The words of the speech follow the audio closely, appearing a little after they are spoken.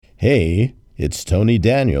Hey, it's Tony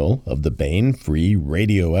Daniel of the Baen Free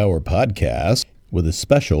Radio Hour podcast with a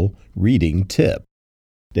special reading tip.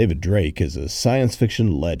 David Drake is a science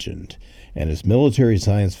fiction legend, and his military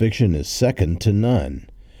science fiction is second to none.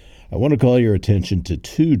 I want to call your attention to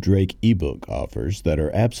two Drake ebook offers that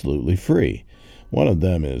are absolutely free. One of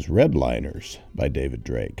them is Redliners by David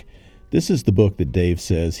Drake. This is the book that Dave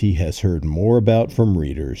says he has heard more about from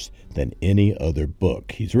readers than any other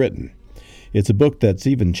book he's written. It's a book that's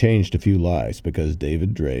even changed a few lives because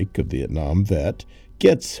David Drake, a Vietnam vet,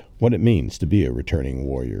 gets what it means to be a returning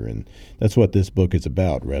warrior, and that's what this book is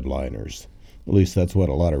about, Redliners. At least that's what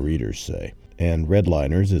a lot of readers say. And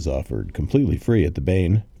Redliners is offered completely free at the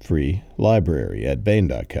Baen Free Library at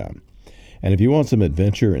Baen.com. And if you want some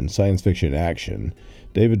adventure and science fiction action,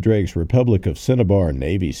 David Drake's Republic of Cinnabar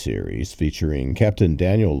Navy series featuring Captain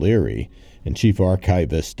Daniel Leary and Chief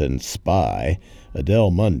Archivist and Spy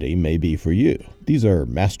Adele Mundy may be for you. These are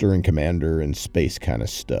Master and Commander and space kind of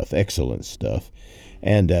stuff, excellent stuff.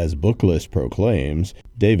 And as Booklist proclaims,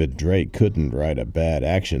 David Drake couldn't write a bad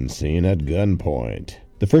action scene at gunpoint.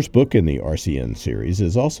 The first book in the RCN series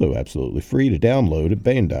is also absolutely free to download at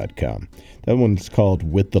Baen.com. That one's called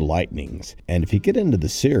With the Lightnings. And if you get into the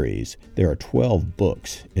series, there are 12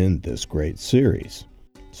 books in this great series.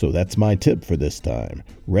 So that's my tip for this time.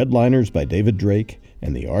 Redliners by David Drake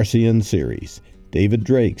and the RCN series. David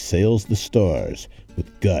Drake sails the stars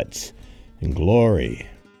with guts and glory.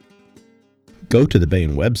 Go to the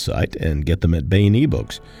Baen website and get them at Baen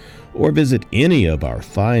eBooks, or visit any of our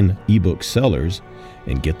fine ebook sellers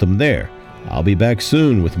and get them there. I'll be back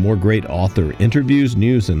soon with more great author interviews,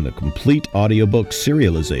 news, and the complete audiobook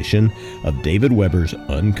serialization of David Weber's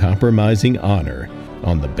Uncompromising Honor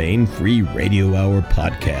on the Baen Free Radio Hour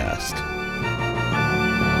podcast.